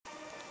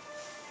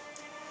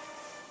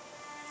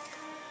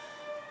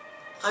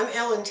I'm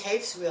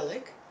Taaffe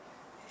Zwilich,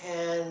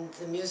 and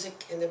the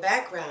music in the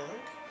background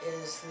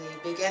is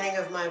the beginning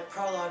of my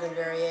prologue and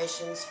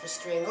variations for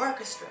string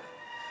orchestra.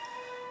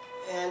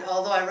 And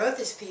although I wrote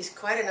this piece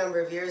quite a number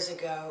of years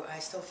ago, I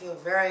still feel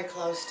very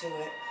close to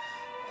it.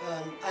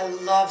 I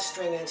love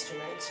string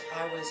instruments.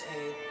 I was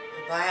a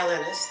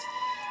violinist,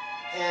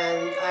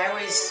 and I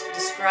always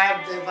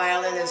described the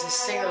violin as a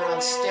singer on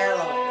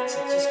steroids.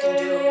 It just can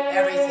do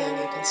everything.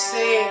 It can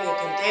sing, it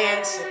can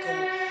dance, it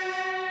can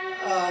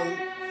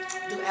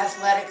do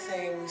athletic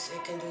things,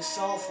 it can do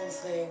soulful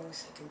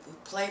things, it can do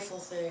playful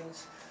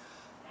things.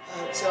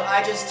 So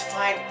I just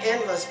find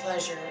endless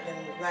pleasure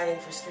in writing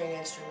for string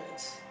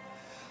instruments.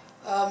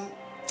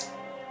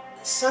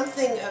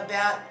 Something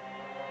about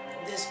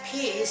this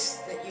piece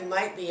that you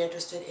might be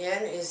interested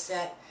in is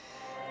that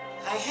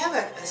I have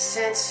a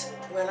sense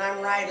when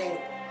I'm writing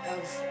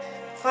of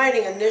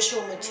finding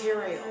initial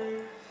material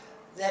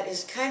that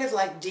is kind of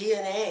like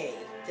DNA,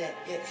 that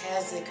it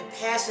has the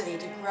capacity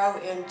to grow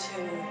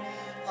into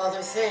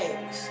other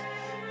things.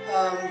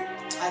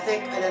 I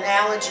think an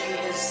analogy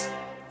is,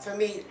 for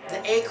me,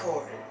 the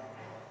acorn.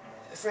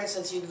 For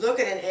instance, you look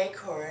at an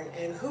acorn,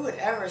 and who would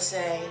ever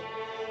say,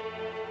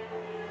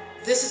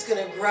 this is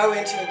going to grow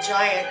into a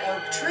giant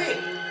oak tree?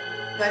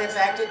 But in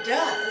fact it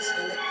does,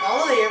 and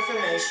all of the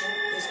information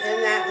is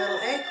in that little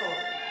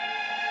acorn.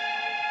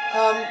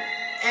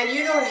 And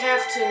you don't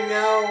have to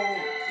know,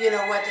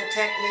 what the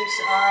techniques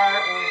are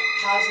or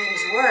how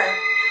things work,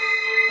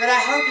 but I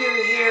hope you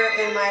hear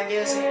in my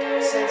music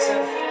a sense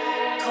of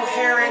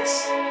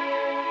coherence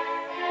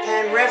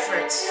and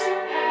reference,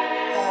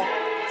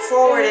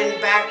 forward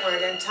and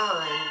backward in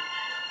time.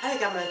 I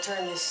think I'm going to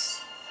turn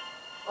this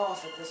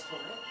off at this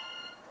point.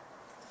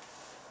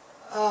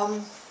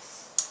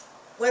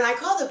 When I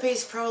called the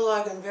piece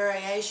Prologue and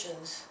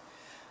Variations,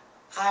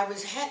 I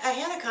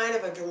had a kind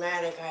of a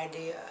dramatic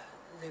idea.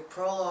 The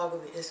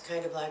prologue is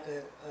kind of like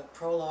a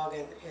prologue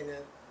in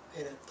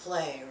a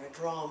play or a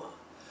drama.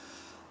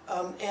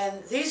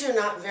 And these are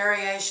not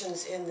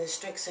variations in the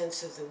strict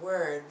sense of the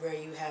word, where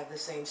you have the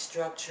same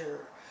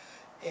structure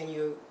and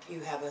you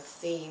have a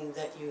theme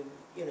that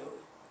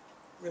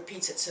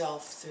repeats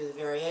itself through the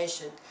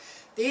variation.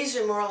 These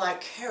are more like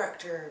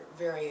character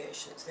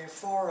variations. There are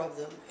 4 of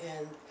them,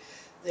 and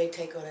they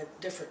take on a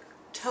different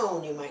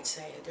tone, you might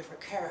say, a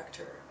different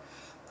character,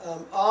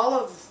 all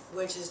of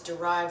which is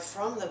derived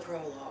from the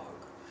prologue.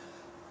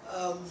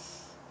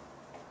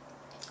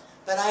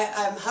 But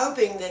I'm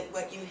hoping that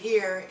what you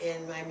hear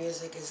in my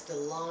music is the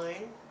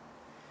line,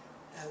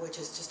 which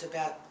is just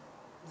about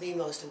the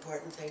most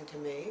important thing to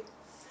me,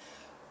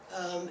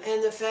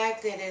 and the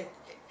fact that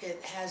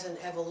it has an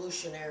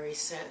evolutionary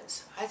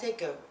sense. I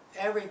think of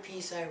every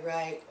piece I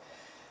write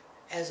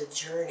as a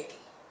journey,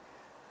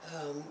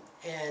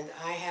 and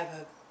I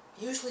have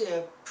usually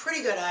a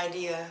pretty good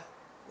idea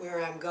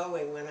where I'm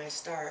going when I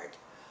start.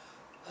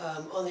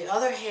 On the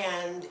other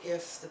hand,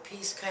 if the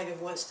piece kind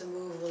of wants to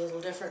move a little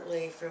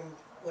differently from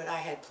what I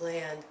had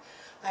planned,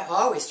 I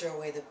always throw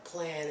away the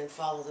plan and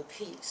follow the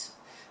piece,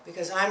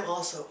 because I'm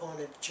also on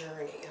a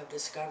journey of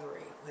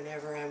discovery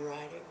whenever I'm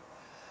writing.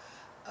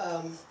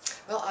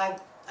 Well, I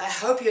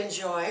hope you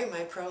enjoy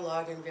my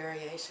prologue and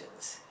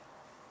variations.